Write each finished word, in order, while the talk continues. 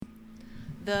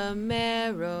The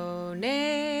Marinade.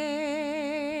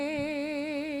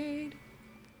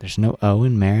 There's no O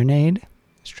in Marinade.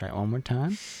 Let's try it one more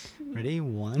time. Ready?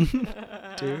 1,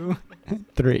 2,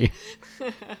 3.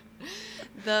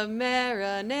 The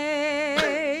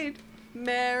Marinade.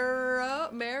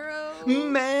 Marinade.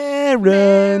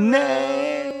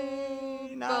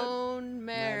 Bone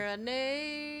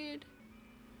marinade.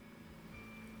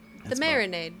 The That's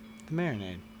Marinade. The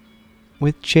Marinade.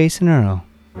 With Jason Earl.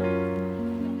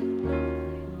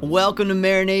 Welcome to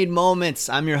Marinade Moments.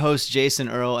 I'm your host, Jason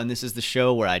Earl, and this is the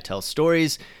show where I tell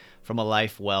stories from a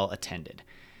life well attended.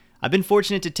 I've been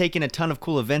fortunate to take in a ton of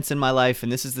cool events in my life,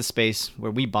 and this is the space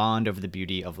where we bond over the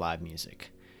beauty of live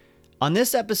music. On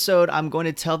this episode, I'm going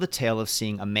to tell the tale of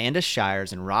seeing Amanda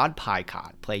Shires and Rod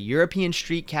Picott play European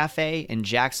Street Cafe in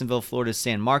Jacksonville, Florida's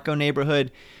San Marco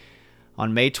neighborhood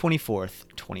on May 24th,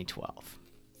 2012.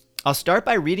 I'll start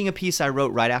by reading a piece I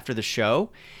wrote right after the show,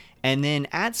 and then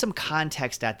add some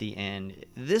context at the end.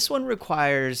 This one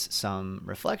requires some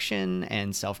reflection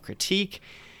and self-critique.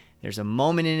 There's a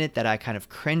moment in it that I kind of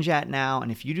cringe at now,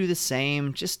 and if you do the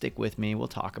same, just stick with me. We'll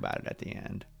talk about it at the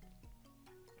end.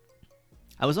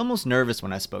 I was almost nervous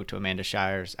when I spoke to Amanda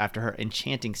Shires after her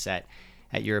enchanting set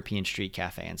at European Street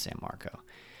Cafe in San Marco,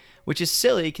 which is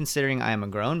silly considering I am a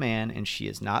grown man and she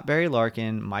is not Barry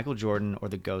Larkin, Michael Jordan, or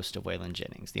the ghost of Waylon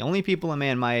Jennings, the only people a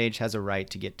man my age has a right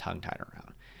to get tongue-tied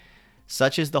around.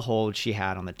 Such is the hold she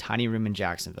had on the tiny room in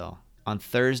Jacksonville on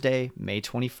Thursday, May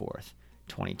 24th,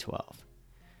 2012.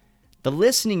 The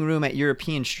listening room at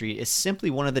European Street is simply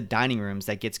one of the dining rooms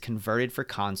that gets converted for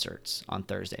concerts on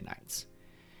Thursday nights.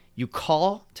 You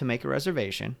call to make a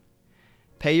reservation,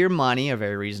 pay your money, a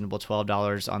very reasonable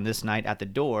 $12 on this night at the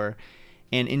door,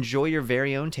 and enjoy your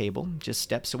very own table, just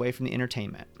steps away from the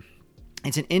entertainment.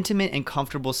 It's an intimate and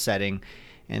comfortable setting,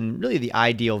 and really the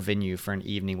ideal venue for an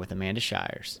evening with Amanda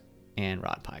Shires and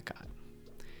Rod Picott.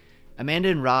 Amanda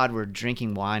and Rod were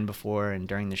drinking wine before and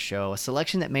during the show, a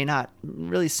selection that may not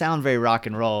really sound very rock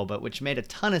and roll, but which made a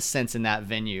ton of sense in that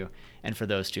venue and for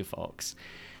those two folks.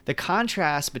 The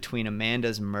contrast between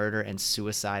Amanda's murder and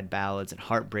suicide ballads and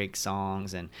heartbreak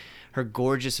songs and her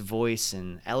gorgeous voice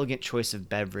and elegant choice of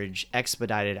beverage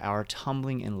expedited our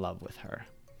tumbling in love with her.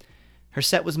 Her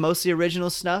set was mostly original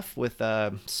stuff with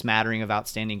a smattering of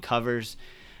outstanding covers.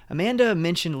 Amanda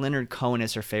mentioned Leonard Cohen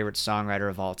as her favorite songwriter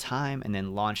of all time and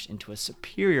then launched into a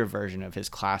superior version of his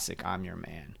classic I'm Your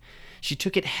Man. She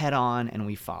took it head on and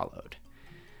we followed.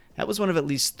 That was one of at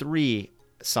least 3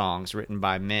 songs written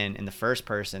by men in the first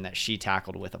person that she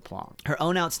tackled with aplomb. Her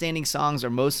own outstanding songs are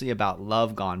mostly about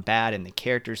love gone bad and the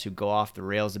characters who go off the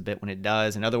rails a bit when it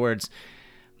does. In other words,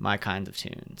 my kinds of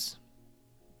tunes.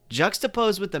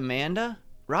 Juxtaposed with Amanda,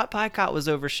 Rod Picott was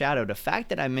overshadowed, a fact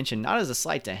that I mentioned not as a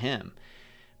slight to him,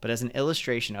 but as an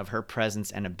illustration of her presence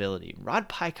and ability. Rod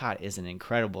Picott is an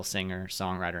incredible singer,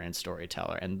 songwriter, and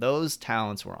storyteller, and those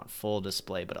talents were on full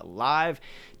display. But a live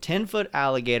 10-foot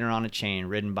alligator on a chain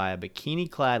ridden by a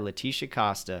bikini-clad Leticia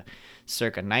Costa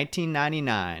circa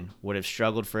 1999 would have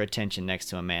struggled for attention next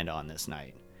to Amanda on this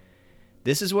night.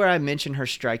 This is where I mention her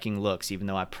striking looks, even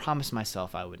though I promised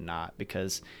myself I would not,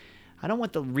 because I don't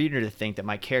want the reader to think that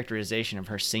my characterization of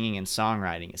her singing and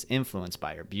songwriting is influenced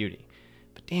by her beauty.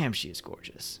 But damn, she is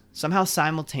gorgeous. Somehow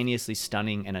simultaneously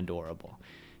stunning and adorable.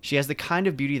 She has the kind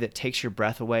of beauty that takes your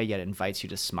breath away yet invites you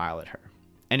to smile at her.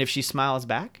 And if she smiles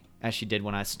back, as she did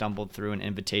when I stumbled through an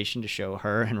invitation to show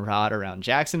her and Rod around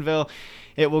Jacksonville,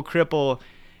 it will cripple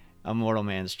a mortal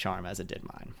man's charm as it did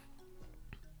mine.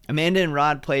 Amanda and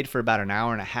Rod played for about an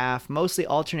hour and a half, mostly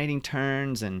alternating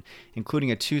turns and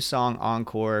including a 2-song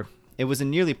encore. It was a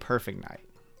nearly perfect night.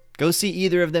 Go see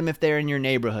either of them if they're in your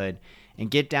neighborhood, and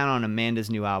get down on Amanda's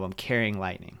new album, Carrying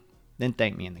Lightning. Then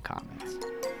thank me in the comments.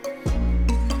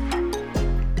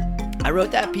 I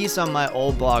wrote that piece on my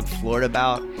old blog, Florida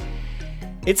About.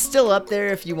 It's still up there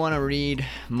if you want to read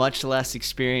much less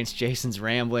experienced Jason's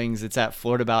ramblings. It's at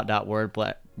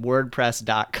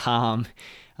floridabout.wordpress.com.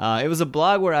 It was a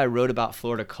blog where I wrote about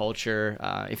Florida culture.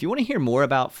 If you want to hear more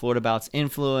about Florida About's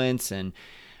influence and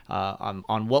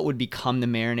on what would become the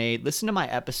Marinade, listen to my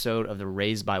episode of the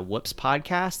Raised by Whoops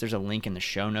podcast. There's a link in the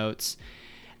show notes.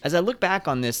 As I look back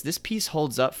on this piece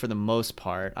holds up for the most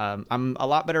part. I'm a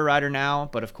lot better writer now,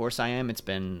 but of course I am. It's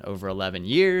been over 11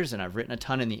 years, and I've written a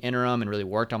ton in the interim and really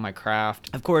worked on my craft.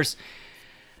 Of course,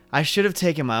 I should have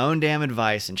taken my own damn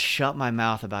advice and shut my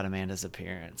mouth about Amanda's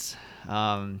appearance.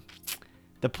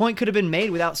 The point could have been made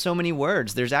without so many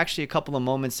words. There's actually a couple of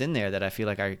moments in there that I feel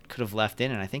like I could have left in,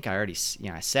 and I think I already,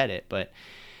 I said it, but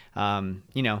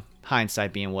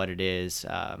Hindsight being what it is.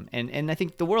 And I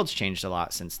think the world's changed a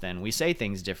lot since then. We say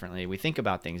things differently. We think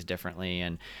about things differently.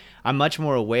 And I'm much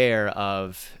more aware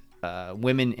of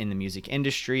women in the music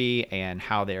industry and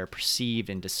how they're perceived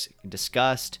and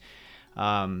discussed.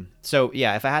 So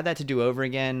yeah, if I had that to do over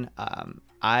again,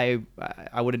 I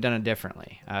would have done it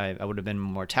differently. I would have been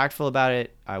more tactful about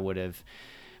it. I would have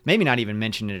maybe not even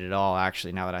mentioned it at all,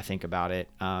 actually, now that I think about it.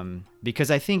 Because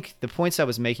I think the points I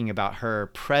was making about her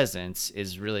presence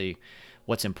is really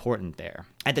what's important there.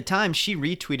 At the time, she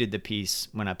retweeted the piece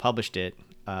when I published it,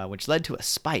 which led to a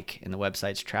spike in the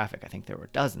website's traffic. I think there were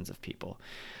dozens of people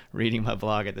reading my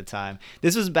blog at the time.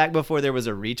 This was back before there was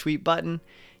a retweet button.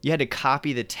 You had to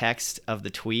copy the text of the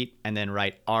tweet and then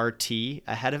write RT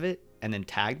ahead of it and then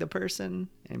tag the person.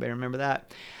 Anybody remember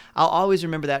that? I'll always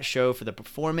remember that show for the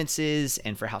performances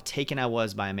and for how taken I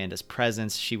was by Amanda's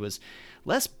presence. She was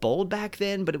less bold back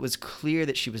then, but it was clear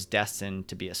that she was destined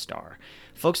to be a star.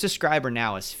 Folks describe her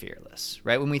now as fearless,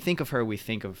 right? When we think of her, we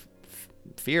think of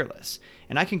fearless.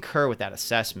 And I concur with that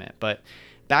assessment, but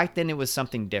back then it was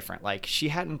something different. Like, she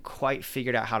hadn't quite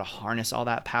figured out how to harness all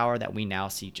that power that we now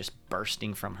see just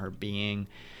bursting from her being.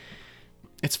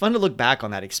 It's fun to look back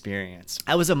on that experience.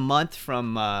 I was a month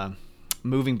from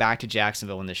moving back to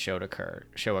Jacksonville when this show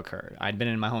occurred. I'd been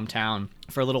in my hometown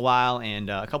for a little while and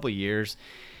a couple of years,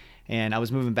 and I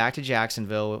was moving back to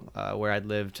Jacksonville where I'd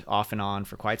lived off and on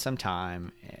for quite some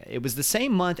time. It was the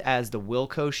same month as the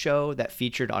Wilco show that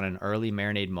featured on an early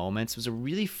Marinade Moments. It was a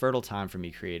really fertile time for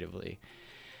me creatively.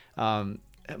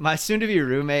 My soon-to-be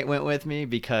roommate went with me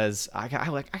because I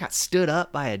got stood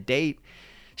up by a date,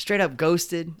 straight up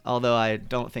ghosted, although I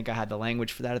don't think I had the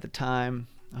language for that at the time.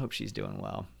 I hope she's doing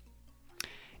well.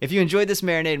 If you enjoyed this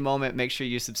Marinade moment, make sure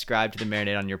you subscribe to the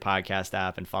Marinade on your podcast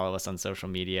app and follow us on social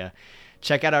media.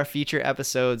 Check out our feature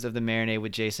episodes of the Marinade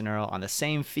with Jason Earl on the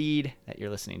same feed that you're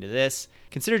listening to this.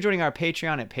 Consider joining our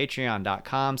Patreon at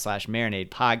patreon.com/Marinade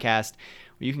Podcast,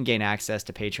 where you can gain access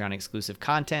to Patreon exclusive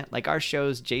content like our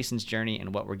shows, Jason's Journey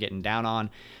and What We're Getting Down On,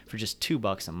 for just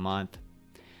 $2 a month.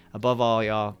 Above all,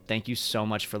 y'all, thank you so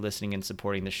much for listening and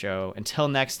supporting the show. Until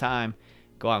next time,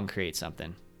 go out and create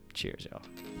something. Cheers,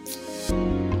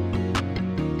 y'all.